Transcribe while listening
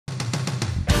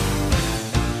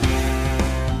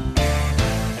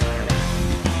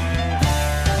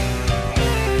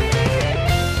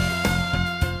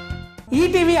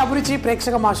అభిరుచి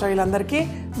ప్రేక్షక మాషాయిలందరికీ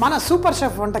మన సూపర్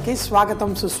షెఫ్ వంటకి స్వాగతం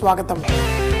సుస్వాగతం.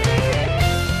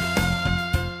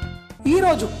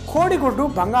 ఈరోజు కోడిగుడ్డు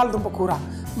బంగాళదుంప కూర.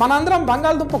 మనందరం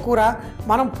బంగాళదుంప కూర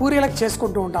మనం పూరీలకు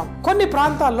చేసుకుంటూ ఉంటాం. కొన్ని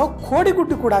ప్రాంతాల్లో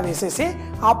కోడిగుడ్డు కూడా వేసేసి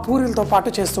ఆ పూరీలతో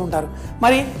పాటు చేస్తూ ఉంటారు.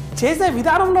 మరి చేసే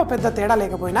విధానంలో పెద్ద తేడా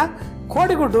లేకపోయినా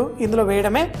కోడిగుడ్డు ఇందులో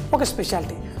వేయడమే ఒక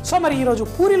స్పెషాలిటీ. సో మరి ఈరోజు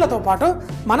పూరీలతో పాటు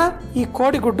మన ఈ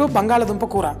కోడిగుడ్డు బంగాళదుంప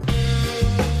కూర.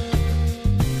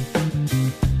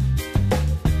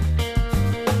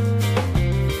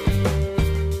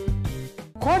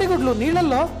 కోడిగుడ్లు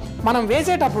నీళ్ళల్లో మనం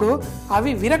వేసేటప్పుడు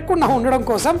అవి విరక్కుండా ఉండడం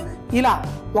కోసం ఇలా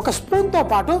ఒక స్పూన్తో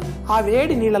పాటు ఆ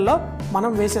వేడి నీళ్ళల్లో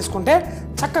మనం వేసేసుకుంటే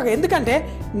చక్కగా, ఎందుకంటే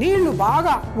నీళ్లు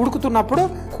బాగా ఉడుకుతున్నప్పుడు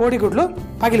కోడిగుడ్లు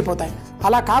పగిలిపోతాయి.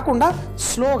 అలా కాకుండా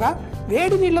స్లోగా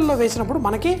వేడి నీళ్ళల్లో వేసినప్పుడు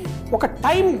మనకి ఒక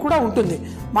టైం కూడా ఉంటుంది.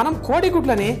 మనం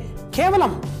కోడిగుడ్లని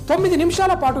కేవలం 9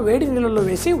 నిమిషాల పాటు వేడి నీళ్ళల్లో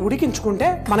వేసి ఉడికించుకుంటే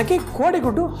మనకి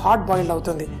కోడిగుడ్డు హాట్ బాయిల్డ్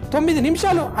అవుతుంది. 9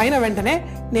 నిమిషాలు అయిన వెంటనే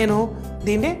నేను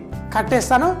దీన్ని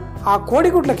కట్టేస్తాను. ఆ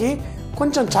కోడిగుడ్లకి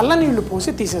కొంచెం చల్లనీళ్లు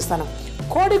పోసి తీసేస్తాను.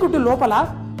 కోడిగుడ్డు లోపల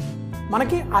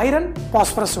మనకి ఐరన్,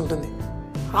 ఫాస్ఫరస్ ఉంటుంది.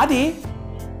 అది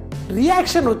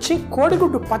రియాక్షన్ వచ్చి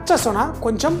కోడిగుడ్డు పచ్చసొన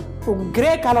కొంచెం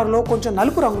గ్రే కలర్లో, కొంచెం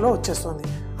నలుపు రంగులో వచ్చేస్తుంది.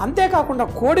 అంతేకాకుండా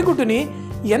కోడిగుడ్డుని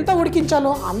ఎంత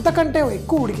ఉడికించాలో అంతకంటే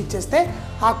ఎక్కువ ఉడికించేస్తే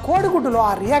ఆ కోడిగుడ్డులో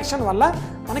ఆ రియాక్షన్ వల్ల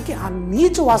మనకి ఆ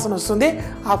నీచు వాసన వస్తుంది.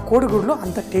 ఆ కోడిగుడ్లు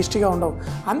అంత టేస్టీగా ఉండవు.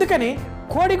 అందుకని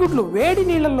కోడిగుడ్లు వేడి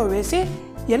నీళ్ళల్లో వేసి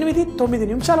 8-9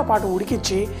 నిమిషాల పాటు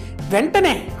ఉడికించి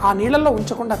వెంటనే ఆ నీళ్ళల్లో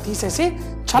ఉంచకుండా తీసేసి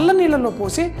చల్ల నీళ్ళల్లో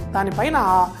పోసి దానిపైన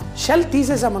ఆ షెల్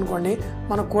తీసేసామనుకోండి,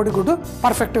 మన కోడిగుడ్డు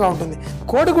పర్ఫెక్ట్గా ఉంటుంది.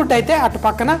 కోడిగుడ్డు అయితే అటు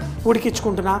పక్కన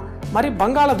ఉడికించుకుంటున్నా. మరి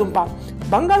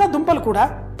బంగాళదుంపలు కూడా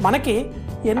మనకి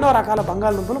ఎన్నో రకాల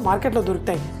బంగాళదుంపలు మార్కెట్లో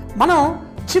దొరుకుతాయి. మనం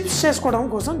చిప్స్ చేసుకోవడం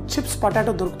కోసం చిప్స్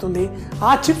పొటాటో దొరుకుతుంది.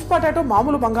 ఆ చిప్స్ పొటాటో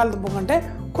మామూలు బంగాళదుంప కంటే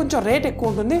కొంచెం రేట్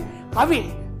ఎక్కువ ఉంటుంది. అవి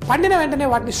పండిన వెంటనే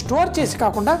వాటిని స్టోర్ చేసి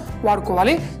కాకుండా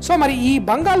వాడుకోవాలి. సో మరి ఈ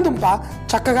బంగాళదుంప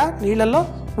చక్కగా నీళ్ళల్లో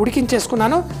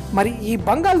ఉడికించేసుకున్నాను. మరి ఈ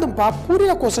బంగాళదుంప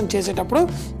పూరీల కోసం చేసేటప్పుడు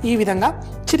ఈ విధంగా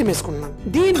చిరిమేసుకున్నాను.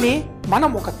 దీన్ని మనం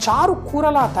ఒక చారు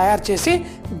కూరలా తయారు చేసి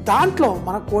దాంట్లో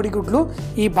మన కోడిగుడ్లు,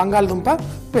 ఈ బంగాళదుంప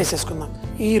వేసేసుకుందాం.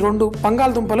 ఈ 2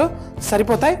 బంగాళదుంపలు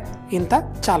సరిపోతాయి, ఇంత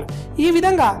చాలు. ఈ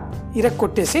విధంగా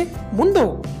ఇరక్కొట్టేసి ముందు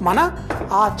మన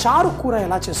ఆ చారు కూర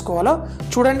ఎలా చేసుకోవాలో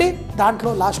చూడండి.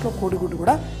 దాంట్లో లాస్ట్లో కోడిగుడ్డు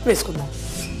కూడా వేసుకుందాం.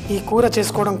 ఈ కూర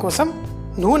చేసుకోవడం కోసం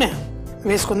నూనె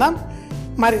వేసుకుందాం.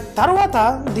 మరి తర్వాత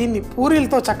దీన్ని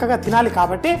పూరీలతో చక్కగా తినాలి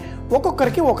కాబట్టి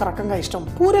ఒక్కొక్కరికి ఒక రకంగా ఇష్టం.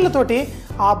 పూరీలతోటి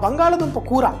ఆ బంగాళదుంప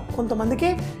కూర కొంతమందికి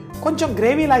కొంచెం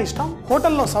గ్రేవీలా ఇష్టం.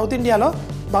 హోటల్లో సౌత్ ఇండియాలో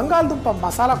బంగాళదుంప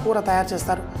మసాలా కూర తయారు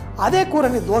చేస్తారు. అదే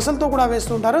కూరని దోశలతో కూడా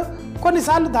వేస్తుంటారు.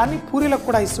 కొన్నిసార్లు దాన్ని పూరీలకు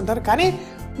కూడా ఇస్తుంటారు. కానీ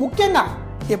ముఖ్యంగా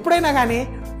ఎప్పుడైనా కానీ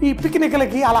ఈ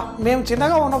పిక్నిక్లకి అలా మేము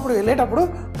చిన్నగా ఉన్నప్పుడు వెళ్ళేటప్పుడు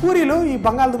పూరీలు ఈ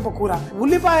బంగాళదుంప కూర,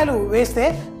 ఉల్లిపాయలు వేస్తే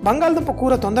బంగాళదుంప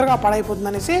కూర తొందరగా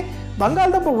పాడైపోతుందనేసి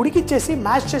బంగాళదుంప ఉడికిచ్చేసి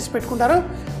మ్యాష్ చేసి పెట్టుకుంటారు.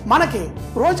 మనకి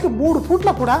రోజుకి 3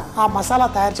 పూట్ల కూడా ఆ మసాలా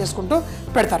తయారు చేసుకుంటూ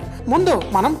పెడతారు. ముందు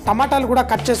మనం టమాటాలు కూడా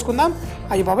కట్ చేసుకుందాం.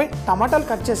 అయ్యి బాబాయ్, టమాటాలు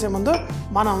కట్ చేసే ముందు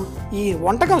మనం ఈ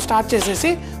వంటకం స్టార్ట్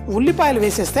చేసేసి ఉల్లిపాయలు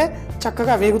వేసేస్తే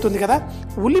చక్కగా వేగుతుంది కదా.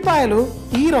 ఉల్లిపాయలు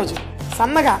ఈరోజు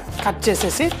సన్నగా కట్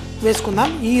చేసేసి వేసుకుందాం.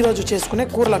 ఈరోజు చేసుకునే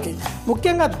కూరలకి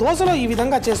ముఖ్యంగా దోశలో ఈ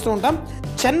విధంగా చేస్తూ ఉంటాం.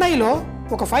 చెన్నైలో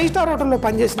ఒక 5 స్టార్ హోటల్లో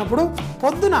పనిచేసినప్పుడు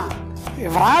పొద్దున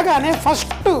రాగానే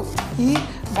ఫస్ట్ ఈ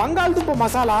బంగాళదుంప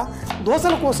మసాలా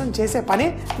దోశల కోసం చేసే పని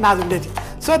నాది ఉండేది.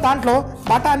 సో దాంట్లో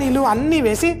బఠానీలు అన్నీ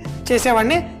వేసి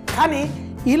చేసేవాడిని. కానీ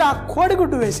ఇలా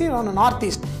కోడిగుడ్డు వేసి నార్త్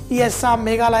ఈస్ట్, ఈ అస్సాం,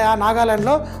 మేఘాలయ,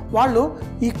 నాగాలాండ్లో వాళ్ళు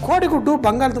ఈ కోడిగుడ్డు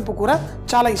బంగాళదుంప కూర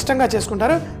చాలా ఇష్టంగా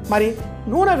చేసుకుంటారు. మరి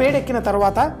నూనె వేడెక్కిన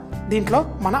తర్వాత దీంట్లో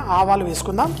మన ఆవాలు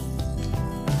వేసుకుందాం.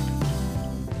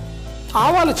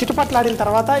 ఆవాలు చిటుపట్లాడిన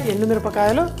తర్వాత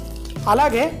ఎండుమిరపకాయలు,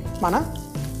 అలాగే మన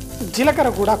జీలకర్ర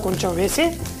కూడా కొంచెం వేసి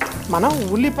మనం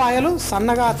ఉల్లిపాయలు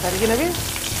సన్నగా తరిగినవి,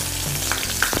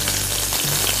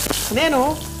 నేను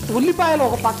ఉల్లిపాయలు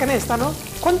ఒక పక్కనే ఇస్తాను.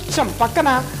 కొంచెం పక్కన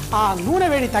ఆ నూనె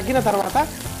వేడి తగ్గిన తర్వాత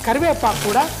కరివేపాకు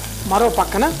కూడా మరో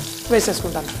పక్కన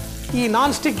వేసేసుకుంటాను. ఈ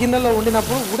నాన్ స్టిక్ గిన్నెలో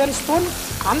వండినప్పుడు వుడెన్ స్పూన్.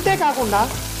 అంతేకాకుండా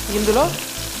ఇందులో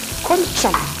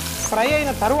కొంచెం ఫ్రై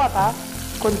అయిన తర్వాత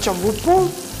కొంచెం ఉప్పు,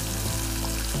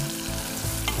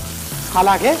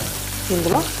 అలాగే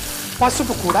ఇందులో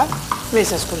పసుపు కూడా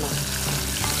వేసేసుకుందాం.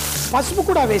 పసుపు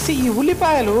కూడా వేసి ఈ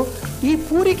ఉల్లిపాయలు ఈ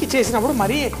పూరీకి చేసినప్పుడు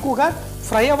మరీ ఎక్కువగా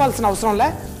ఫ్రై అవ్వాల్సిన అవసరం లే.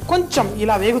 కొంచెం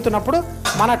ఇలా వేగుతున్నప్పుడు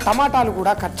మన టమాటాలు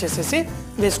కూడా కట్ చేసేసి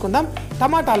వేసుకుందాం.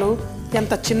 టమాటాలు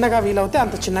ఎంత చిన్నగా వీలవుతే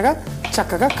అంత చిన్నగా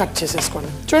చక్కగా కట్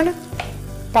చేసేసుకోండి. చూడండి,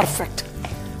 పర్ఫెక్ట్.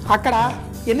 అక్కడ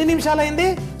ఎన్ని నిమిషాలు అయింది?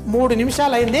 3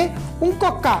 నిమిషాలు అయింది.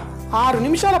 ఇంకొక 6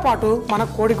 నిమిషాల పాటు మన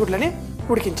కోడిగుడ్లని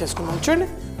ఉడికించేసుకుందాం. చూడండి,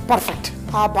 పర్ఫెక్ట్.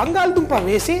 ఆ బంగాళదుంప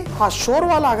వేసి ఆ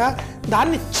షోర్వా లాగా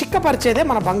దాన్ని చిక్కపరిచేదే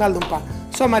మన బంగాళదుంప.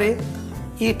 సో మరి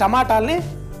ఈ టమాటాలని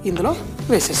ఇందులో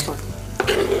వేసేసుకోండి.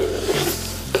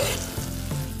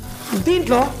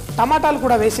 దీంట్లో టమాటాలు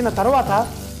కూడా వేసిన తర్వాత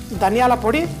ధనియాల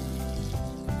పొడి,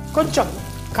 కొంచెం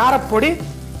కారపొడి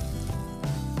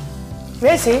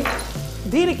వేసి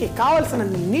దీనికి కావలసిన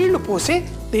నీళ్లు పోసి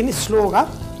దీన్ని స్లోగా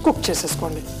కుక్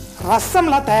చేసేసుకోండి.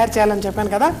 రసంలా తయారు చేయాలని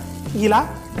చెప్పాను కదా, ఇలా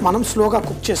మనం స్లోగా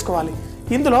కుక్ చేసుకోవాలి.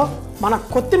 ఇందులో మన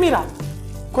కొత్తిమీర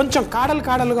కొంచెం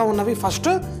కాడలుగా ఉన్నవి ఫస్ట్,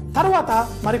 తర్వాత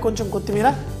మరి కొంచెం కొత్తిమీర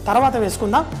తర్వాత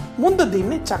వేసుకుందాం. ముందు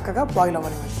దీన్ని చక్కగా బాయిల్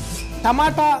అవ్వనివ్వండి.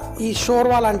 టమాటా ఈ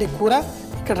షోర్వా లాంటి కూర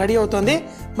ఇక్కడ రెడీ అవుతుంది.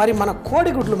 మరి మన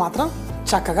కోడిగుడ్లు మాత్రం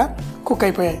చక్కగా కుక్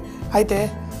అయిపోయాయి. అయితే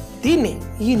దీన్ని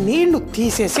ఈ నీళ్లు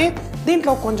తీసేసి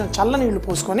దీంట్లో కొంచెం చల్ల నీళ్లు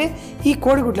పోసుకొని ఈ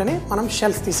కోడిగుడ్లని మనం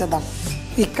షెల్స్ తీసేద్దాం.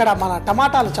 ఇక్కడ మన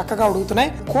టమాటాలు చక్కగా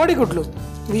ఉడుకుతున్నాయి. కోడిగుడ్లు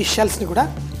ఈ షెల్స్ని కూడా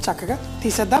చక్కగా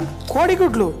తీసేద్దాం.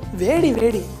 కోడిగుడ్లు వేడి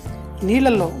వేడి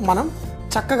నీళ్ళల్లో మనం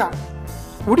చక్కగా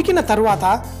ఉడికిన తరువాత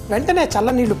వెంటనే చల్ల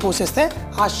నీళ్లు పోసేస్తే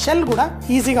ఆ షెల్ కూడా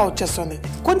ఈజీగా వచ్చేస్తుంది.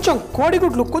 కొంచెం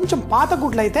కోడిగుడ్లు కొంచెం పాత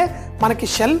గుడ్లు అయితే మనకి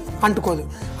షెల్ అంటుకోదు.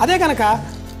 అదే కనుక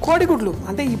కోడిగుడ్లు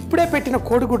అంటే ఇప్పుడే పెట్టిన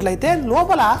కోడిగుడ్లు అయితే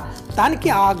లోపల దానికి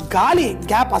ఆ గాలి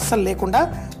గ్యాప్ అస్సలు లేకుండా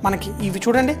మనకి ఇవి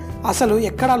చూడండి, అసలు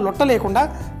ఎక్కడా లొట్ట లేకుండా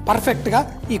పర్ఫెక్ట్గా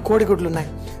ఈ కోడిగుడ్లు ఉన్నాయి.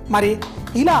 మరి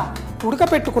ఇలా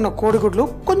ఉడకపెట్టుకున్న కోడిగుడ్లు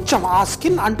కొంచెం ఆ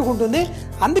స్కిన్ అంటుకుంటుంది.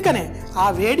 అందుకనే ఆ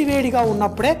వేడిగా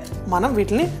ఉన్నప్పుడే మనం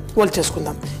వీటిని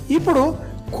ఒలిచేసుకుందాం. ఇప్పుడు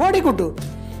కోడిగుడ్డు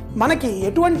మనకి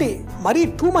ఎటువంటి మరీ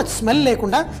టూ మచ్ స్మెల్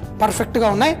లేకుండా పర్ఫెక్ట్గా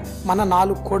ఉన్నాయి. మన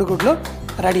 4 కోడిగుడ్లు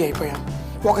రెడీ అయిపోయాయి.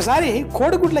 ఒకసారి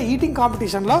కోడిగుడ్ల ఈటింగ్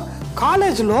కాంపిటీషన్లో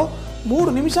కాలేజీలో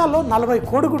 3 నిమిషాల్లో 40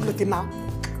 కోడిగుడ్లు తిన్నా.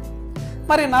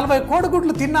 మరి 40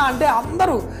 కోడిగుడ్లు తిన్నా అంటే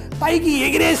అందరూ పైకి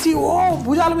ఎగిరేసి ఓ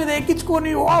భుజాల మీద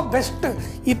ఎక్కించుకొని ఓ బెస్ట్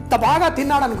ఇంత బాగా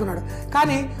తిన్నాడు అనుకున్నాడు.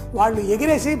 కానీ వాళ్ళు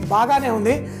ఎగిరేసి బాగానే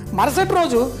ఉంది. మరుసటి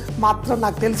రోజు మాత్రం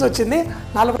నాకు తెలిసి వచ్చింది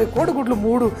 40 కోడిగుడ్లు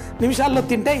 3 నిమిషాల్లో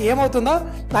తింటే ఏమవుతుందో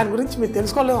దాని గురించి మీరు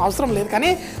తెలుసుకోవాల్సిన అవసరం లేదు.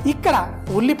 కానీ ఇక్కడ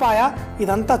ఉల్లిపాయ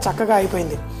ఇదంతా చక్కగా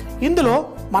అయిపోయింది. ఇందులో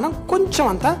మనం కొంచెం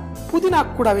అంత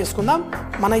పుదీనాకు కూడా వేసుకుందాం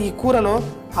మన ఈ కూరలో.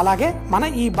 అలాగే మన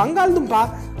ఈ బంగాళదుంప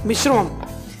మిశ్రమం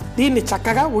దీన్ని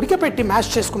చక్కగా ఉడకపెట్టి మ్యాష్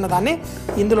చేసుకున్న దాన్ని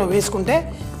ఇందులో వేసుకుంటే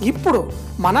ఇప్పుడు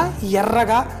మన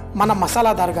ఎర్రగా మన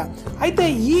మసాలాదారుగా అయితే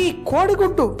ఈ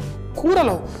కోడిగుడ్డు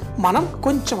కూరలో మనం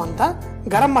కొంచెం అంత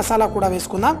గరం మసాలా కూడా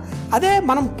వేసుకుందాం. అదే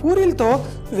మనం పూరీలతో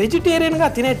వెజిటేరియన్గా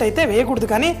తినేటైతే వేయకూడదు,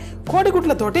 కానీ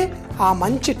కోడిగుడ్లతోటి ఆ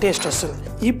మంచి టేస్ట్ వస్తుంది.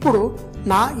 ఇప్పుడు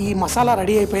ఈ మసాలా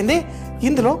రెడీ అయిపోయింది.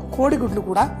 ఇందులో కోడిగుడ్లు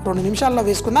కూడా 2 నిమిషాల్లో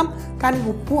వేసుకుందాం. కానీ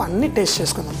ఉప్పు అన్నీ టేస్ట్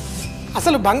చేసుకుందాం.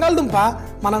 అసలు బంగాళదుంప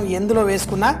మనం ఎందులో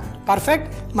వేసుకున్నా పర్ఫెక్ట్.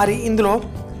 మరి ఇందులో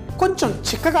కొంచెం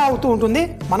చిక్కగా అవుతూ ఉంటుంది.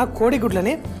 మన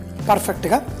కోడిగుడ్లని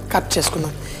పర్ఫెక్ట్గా కట్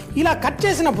చేసుకుందాం. ఇలా కట్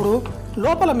చేసినప్పుడు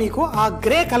లోపల మీకు ఆ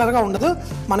గ్రే కలర్గా ఉండదు,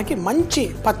 మనకి మంచి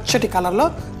పచ్చటి కలర్లో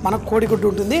మన కోడిగుడ్డు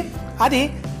ఉంటుంది. అది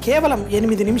కేవలం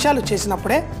 8 నిమిషాలు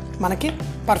చేసినప్పుడే మనకి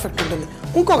పర్ఫెక్ట్ ఉంటుంది.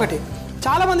 ఇంకొకటి,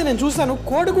 చాలామంది నేను చూస్తాను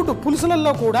కోడిగుడ్డు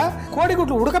పులుసులలో కూడా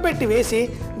కోడిగుడ్లు ఉడకబెట్టి వేసి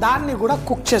దాన్ని కూడా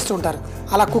కుక్ చేస్తుంటారు.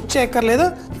 అలా కుక్ చేయక్కర్లేదు,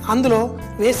 అందులో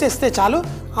వేసేస్తే చాలు.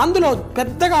 అందులో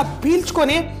పెద్దగా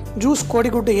పీల్చుకొని జ్యూస్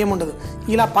కోడిగుడ్డు ఏముండదు.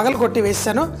 ఇలా పగలగొట్టి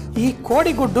వేసాను. ఈ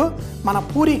కోడిగుడ్డు మన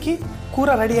పూరీకి కూర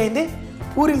రెడీ అయింది.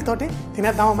 పూరీలతోటి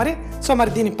తినేద్దామా మరి? సో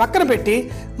మరి దీన్ని పక్కన పెట్టి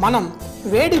మనం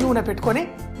వేడి నూనె పెట్టుకొని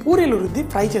పూరీలు రుద్ది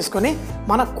ఫ్రై చేసుకొని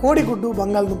మన కోడిగుడ్డు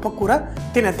బంగాళదుంప కూర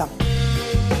తినేద్దాం.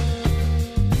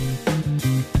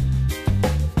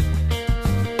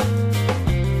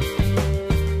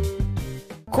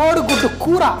 కోడిగుడ్డు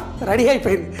కూర రెడీ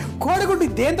అయిపోయింది. కోడిగుడ్డు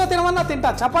దేంతో తినమన్నా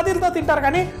తింటారు, చపాతీలతో తింటారు,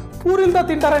 కానీ పూరీలతో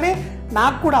తింటారని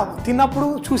నాకు కూడా తిన్నప్పుడు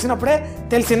చూసినప్పుడే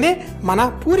తెలిసింది. మన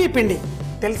పూరీ పిండి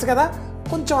తెలుసు కదా,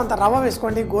 కొంచెం అంత రవ్వ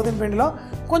వేసుకోండి. గోధుమ పిండిలో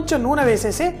కొంచెం నూనె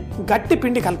వేసేసి గట్టి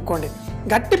పిండి కలుపుకోండి.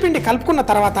 గట్టి పిండి కలుపుకున్న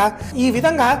తర్వాత ఈ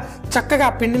విధంగా చక్కగా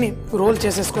పిండిని రోల్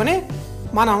చేసేసుకొని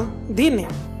మనం దీన్ని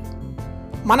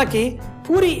మనకి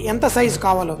పూరీ ఎంత సైజు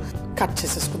కావాలో కట్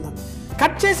చేసేసుకుందాం.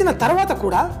 కట్ చేసిన తర్వాత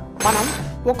కూడా మనం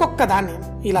ఒక్కొక్క దాన్ని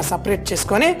ఇలా సపరేట్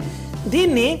చేసుకొని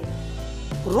దీన్ని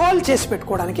రోల్ చేసి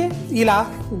పెట్టుకోవడానికి ఇలా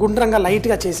గుండ్రంగా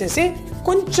లైట్గా చేసేసి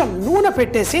కొంచెం నూనె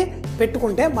పెట్టేసి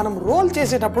పెట్టుకుంటే మనం రోల్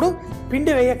చేసేటప్పుడు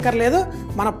పిండి వేయక్కర్లేదు.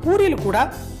 మన పూరీలు కూడా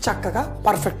చక్కగా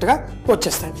పర్ఫెక్ట్గా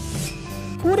వచ్చేస్తాయి.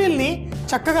 పూరీల్ని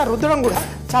చక్కగా రుద్దడం కూడా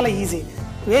చాలా ఈజీ.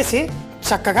 వేసి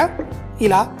చక్కగా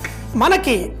ఇలా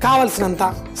మనకి కావలసినంత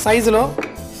సైజులో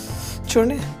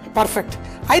చూడండి పర్ఫెక్ట్.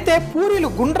 అయితే పూరీలు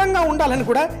గుండ్రంగా ఉండాలని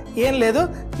కూడా ఏం లేదు,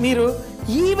 మీరు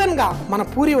ఈవెన్గా మన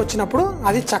పూరీ వచ్చినప్పుడు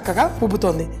అది చక్కగా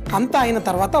ఉబ్బుతుంది. అంతా అయిన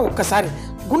తర్వాత ఒక్కసారి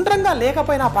గుండ్రంగా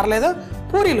లేకపోయినా పర్లేదు,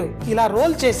 పూరీలు ఇలా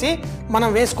రోల్ చేసి మనం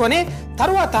వేసుకొని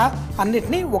తర్వాత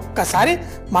అన్నిటినీ ఒక్కసారి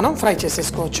మనం ఫ్రై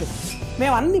చేసేసుకోవచ్చు.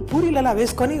 మేము అన్ని పూరీలు అలా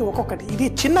వేసుకొని ఒక్కొక్కటి, ఇది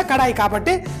చిన్న కడాయి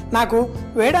కాబట్టి నాకు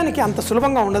వేయడానికి అంత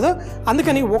సులభంగా ఉండదు,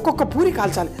 అందుకని ఒక్కొక్క పూరి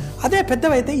కాల్చాలి. అదే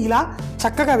పెద్దవైతే ఇలా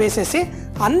చక్కగా వేసేసి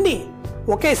అన్నీ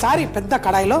ఒకేసారి పెద్ద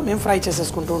కడాయిలో మేము ఫ్రై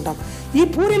చేసేసుకుంటూ ఉంటాం. ఈ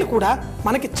పూరీలు కూడా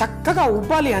మనకి చక్కగా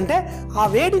ఉబ్బాలి అంటే ఆ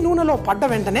వేడి నూనెలో పడ్డ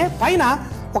వెంటనే పైన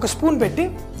ఒక స్పూన్ పెట్టి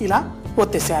ఇలా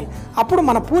ఒత్తేసేయాలి. అప్పుడు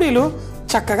మన పూరీలు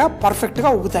చక్కగా పర్ఫెక్ట్గా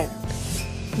ఉబ్బుతాయి.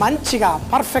 మంచిగా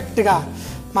పర్ఫెక్ట్గా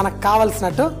మనకు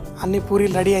కావలసినట్టు అన్ని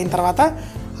పూరీలు రెడీ అయిన తర్వాత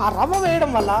ఆ రవ్వ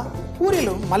వేయడం వల్ల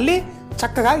పూరీలు మళ్ళీ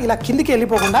చక్కగా ఇలా కిందికి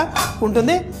వెళ్ళిపోకుండా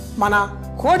ఉంటుంది. మన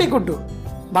కోడిగుడ్డు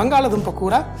బంగాళదుంప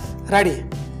కూర రెడీ.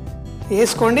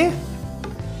 వేసుకోండి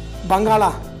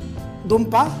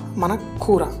బంగాళదుంప మన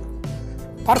కూర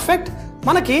పర్ఫెక్ట్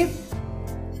మనకి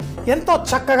ఎంతో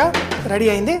చక్కగా రెడీ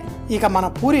అయింది. ఇక మన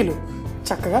పూరీలు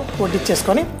చక్కగా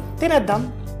వడ్డించేసుకొని తినేద్దాం.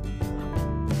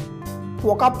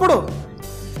 ఒకప్పుడు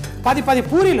 10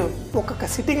 పూరీలు ఒక్కొక్క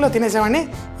సిట్టింగ్లో తినేసేవాడిని.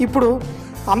 ఇప్పుడు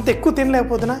అంత ఎక్కువ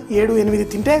తినలేకపోతున్నా, 7-8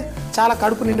 తింటే చాలా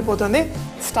కడుపు నిండిపోతుంది.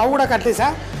 స్టవ్ కూడా కట్టేసా,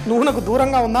 నూనెకు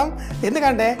దూరంగా ఉందాం.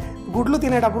 ఎందుకంటే గుడ్లు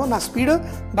తినేటప్పుడు నా స్పీడు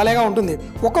భలేగా ఉంటుంది.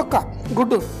 ఒక్కొక్క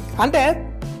గుడ్డు అంటే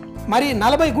మరి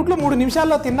 40 గుడ్లు 3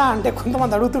 నిమిషాల్లో తిన్నా అంటే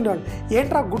కొంతమంది అడుగుతుండేవాళ్ళు,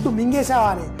 ఏంట్రా గుడ్డు మింగేసావా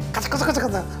అని.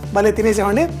 కచకచకచ భలే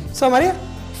తినేసేవాడిని. సో మరి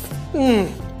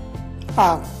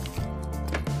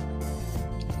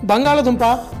బంగాళదుంప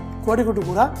కోడిగుడ్డు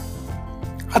కూడా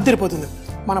అద్దరిపోతుంది.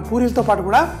 మన పూరీలతో పాటు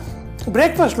కూడా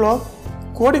బ్రేక్ఫాస్ట్లో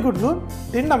కోడిగుడ్లు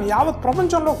తినడం, యావత్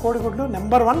ప్రపంచంలో కోడిగుడ్లు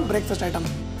నెంబర్ 1 బ్రేక్ఫాస్ట్ ఐటమ్.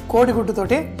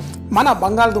 కోడిగుడ్డుతోటి మన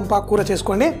బంగాళదుంప కూర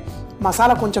చేసుకోండి.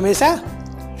 మసాలా కొంచెం వేసా,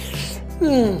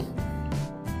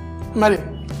 మరి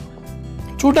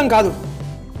చూడటం కాదు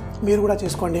మీరు కూడా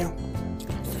చేసుకోండి,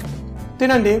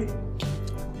 తినండి.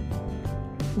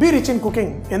 Be rich in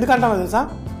cooking. ఎందుకంటామో తెలుసా,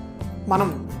 మనం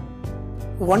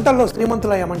వంటల్లో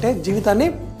శ్రీమంతులు అయ్యామంటే జీవితాన్ని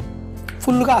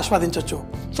ఫుల్గా ఆస్వాదించవచ్చు.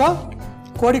 సో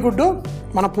కోడిగుడ్డు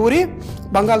మన పూరి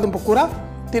బంగాళదుంప కూర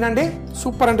తినండి.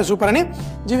 సూపర్ అంటే సూపర్ అని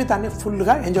జీవితాన్ని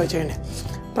ఫుల్గా ఎంజాయ్ చేయండి.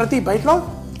 ప్రతి బైట్లో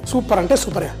సూపర్ అంటే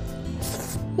సూపరే.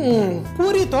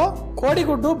 పూరితో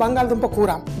కోడిగుడ్డు బంగాళదుంప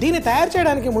కూర. దీన్ని తయారు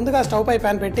చేయడానికి ముందుగా స్టవ్ పై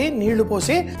ప్యాన్ పెట్టి నీళ్లు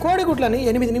పోసి కోడిగుడ్లని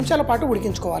 8 నిమిషాల పాటు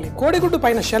ఉడికించుకోవాలి. కోడిగుడ్డు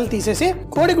పైన షెల్ తీసేసి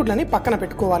కోడిగుడ్లని పక్కన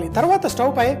పెట్టుకోవాలి. తర్వాత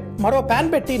స్టవ్ పై మరో ప్యాన్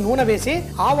పెట్టి నూనె వేసి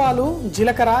ఆవాలు,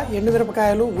 జీలకర్ర,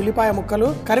 ఎండుమిరపకాయలు, ఉల్లిపాయ ముక్కలు,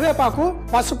 కరివేపాకు,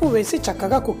 పసుపు వేసి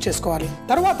చక్కగా కుక్ చేసుకోవాలి.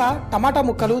 తర్వాత టమాటా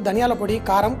ముక్కలు, ధనియాల పొడి,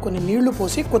 కారం, కొన్ని నీళ్లు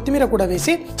పోసి కొత్తిమీర కూడా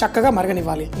వేసి చక్కగా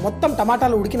మరగనివ్వాలి. మొత్తం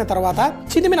టమాటాలు ఉడికిన తర్వాత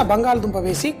చిదిమిన బంగాళదుంప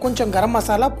వేసి కొంచెం గరం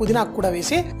మసాలా, పుదీనాకు కూడా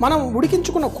వేసి మనం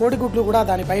ఉడికించుకున్న కోడిగుడ్లు కూడా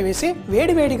దానిపై వేసి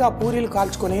వేడివేడిగా పూరీలు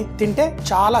కాల్చుకొని తింటే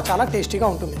చాలా చాలా టేస్టీగా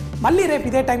ఉంటుంది. మళ్ళీ రేపు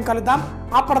ఇదే టైం కలుద్దాం.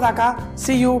 అప్పటిదాకా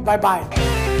సీ యూ, బై బాయ్.